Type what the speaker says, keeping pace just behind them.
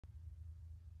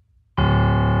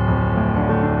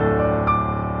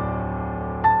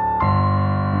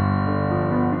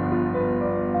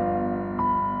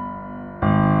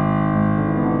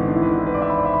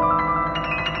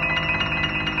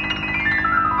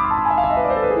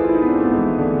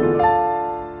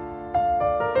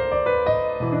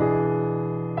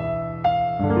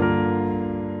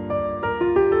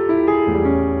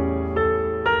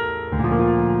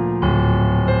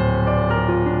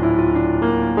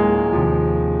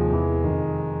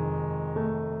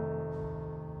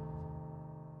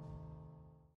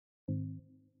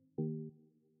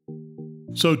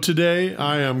So today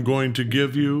I am going to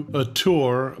give you a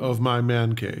tour of my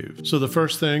man cave. So the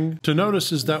first thing to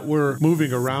notice is that we're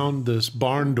moving around this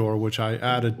barn door, which I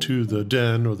added to the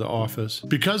den or the office.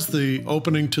 Because the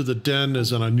opening to the den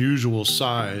is an unusual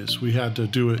size, we had to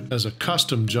do it as a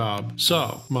custom job.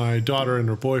 So my daughter and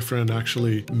her boyfriend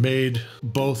actually made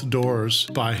both doors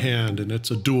by hand, and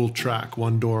it's a dual track.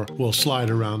 One door will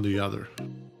slide around the other.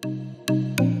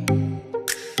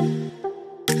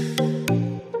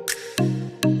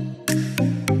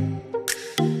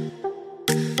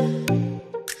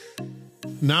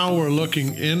 Now we're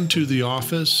looking into the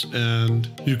office and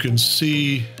you can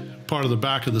see part of the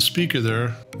back of the speaker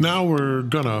there. Now we're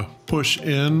gonna push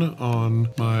in on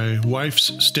my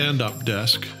wife's stand-up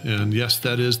desk. And yes,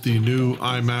 that is the new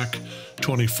iMac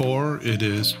 24. It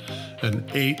is an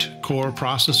 8-core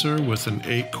processor with an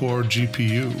 8-core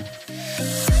GPU.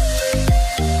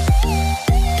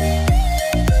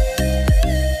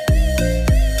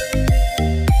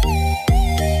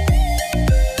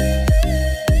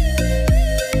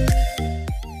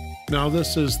 Now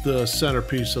this is the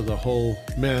centerpiece of the whole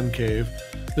man cave.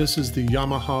 This is the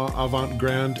Yamaha Avant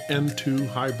Grand N2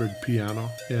 hybrid piano,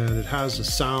 and it has the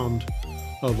sound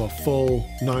of a full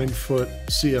 9-foot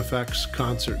CFX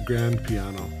concert grand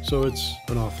piano. So it's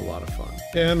an awful lot of fun.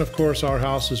 And of course our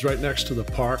house is right next to the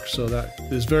park, so that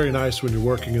is very nice when you're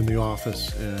working in the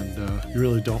office and you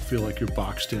really don't feel like you're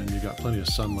boxed in. You got plenty of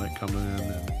sunlight coming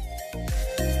in.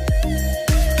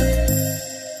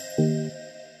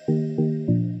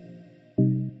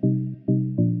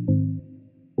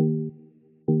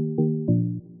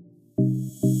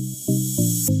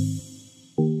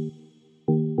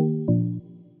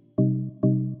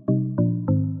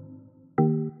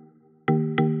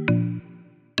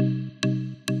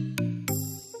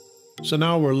 So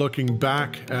now we're looking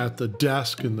back at the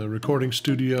desk in the recording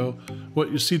studio. What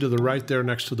you see to the right there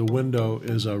next to the window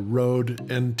is a Rode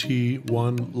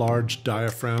NT1 large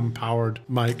diaphragm powered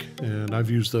mic, and I've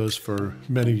used those for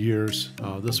many years.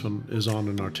 This one is on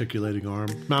an articulating arm.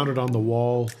 Mounted on the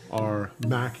wall are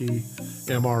Mackie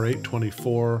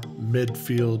MR824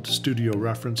 midfield studio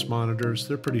reference monitors.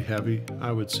 They're pretty heavy.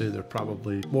 I would say they're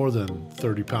probably more than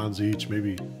 30 pounds each,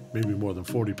 maybe more than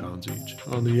 40 pounds each.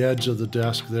 On the edge of the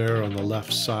desk there on the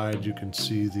left side, you can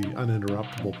see the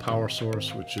uninterruptible power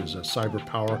source, which is a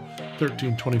CyberPower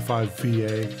 1325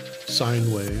 VA sine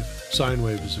wave. Sine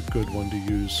wave is a good one to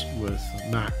use with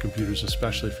Mac computers,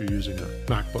 especially if you're using a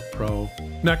MacBook Pro.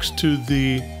 Next to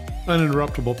the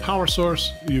uninterruptible power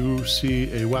source, you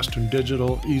see a Western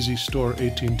Digital EasyStore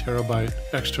 18 terabyte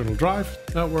external drive.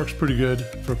 That works pretty good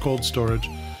for cold storage.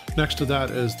 Next to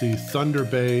that is the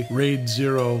Thunderbay RAID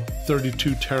 0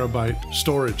 32 terabyte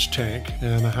storage tank,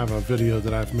 and I have a video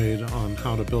that I've made on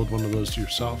how to build one of those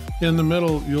yourself. In the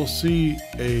middle, you'll see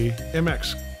a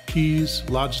MX Keys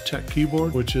Logitech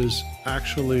keyboard, which is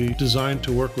actually designed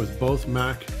to work with both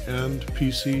Mac and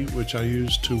PC, which I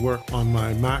use to work on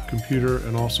my Mac computer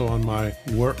and also on my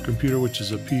work computer, which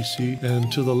is a PC.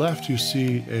 And to the left, you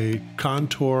see a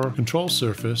contour control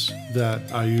surface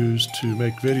that I use to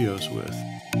make videos with.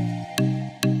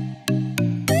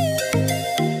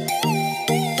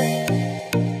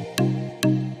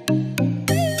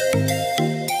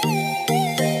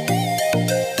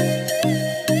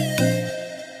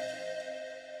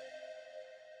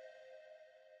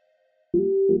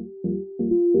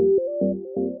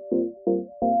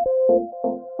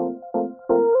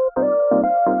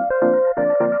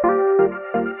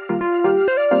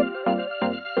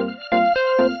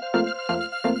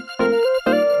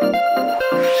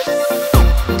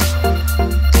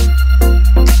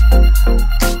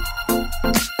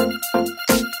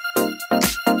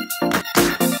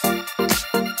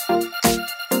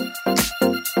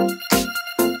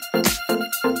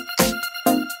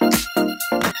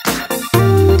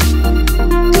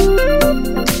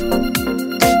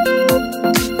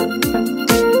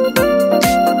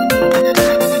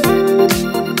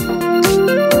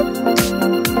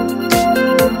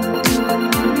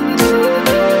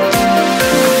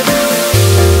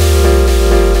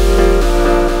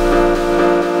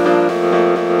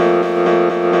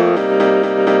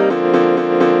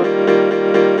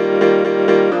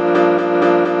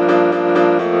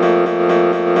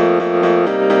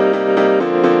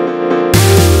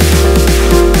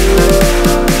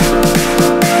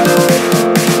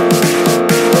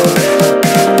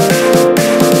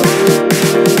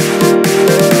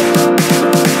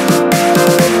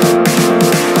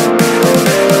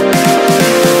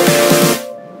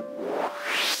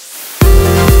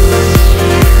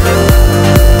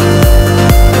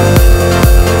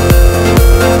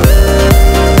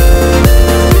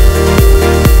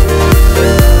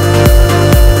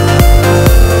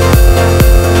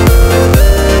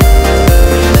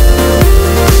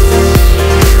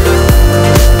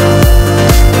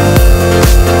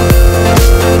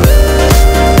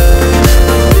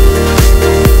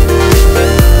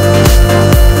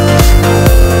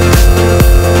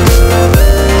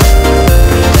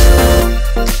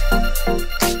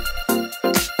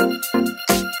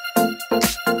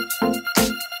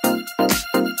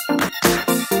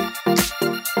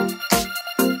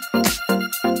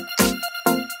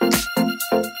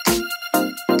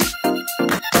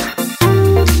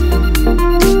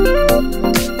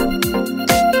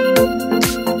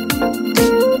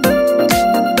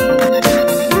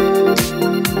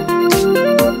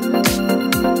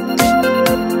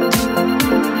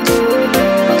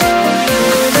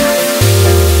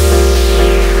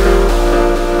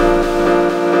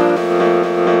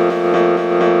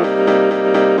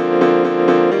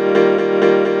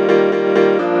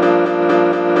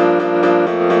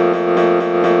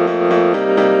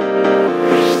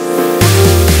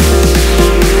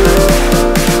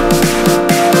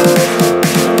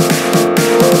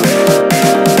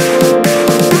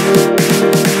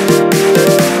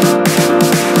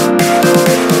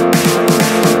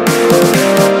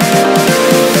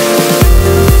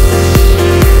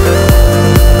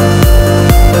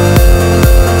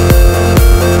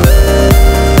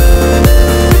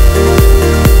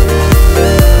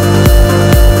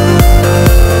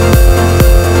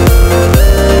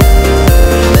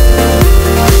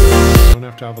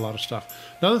 to have a lot of stuff.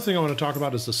 Another thing I want to talk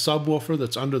about is the subwoofer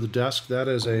that's under the desk. That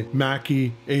is a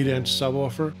Mackie 8-inch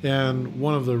subwoofer. And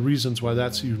one of the reasons why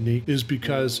that's unique is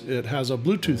because it has a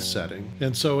Bluetooth setting.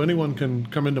 And so anyone can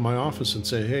come into my office and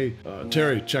say, hey,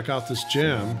 Terry, check out this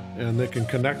jam. And they can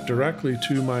connect directly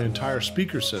to my entire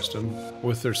speaker system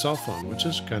with their cell phone, which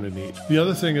is kind of neat. The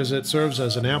other thing is it serves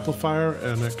as an amplifier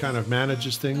and it kind of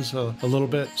manages things a little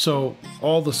bit. So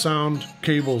all the sound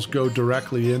cables go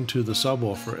directly into the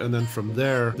subwoofer, and then from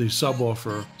there the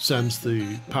subwoofer sends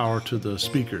the power to the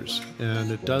speakers,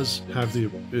 and it does have the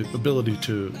ability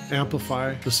to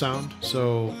amplify the sound,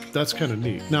 so that's kind of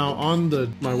neat. Now on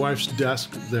my wife's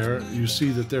desk there, you see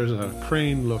that there's a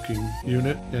crane looking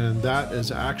unit, and that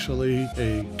is actually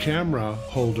a camera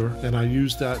holder, and I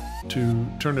use that to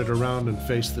turn it around and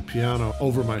face the piano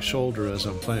over my shoulder as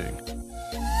I'm playing.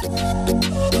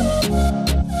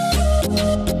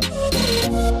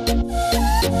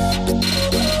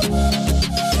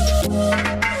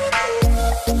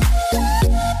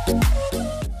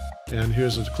 And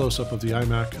here's a close-up of the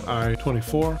iMac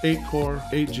i24, 8-core,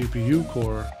 8 GPU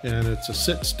core, and it's a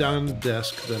sits-down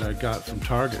desk that I got from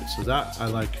Target, so that I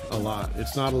like a lot.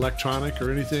 It's not electronic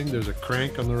or anything. There's a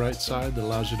crank on the right side that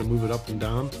allows you to move it up and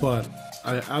down, but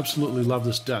I absolutely love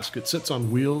this desk. It sits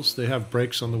on wheels. They have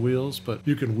brakes on the wheels, but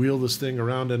you can wheel this thing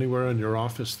around anywhere in your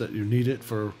office that you need it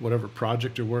for whatever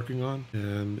project you're working on,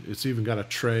 and it's even got a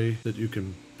tray that you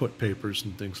can put papers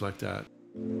and things like that.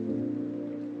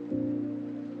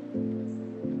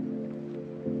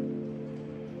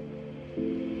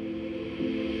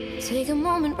 Take a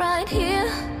moment right here,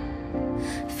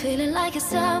 feeling like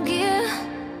it's out gear,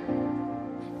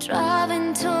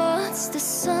 driving towards the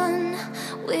sun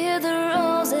with a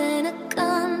rose and a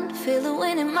gun. Feel the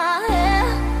wind in my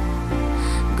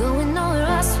hair, going nowhere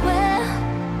I swear.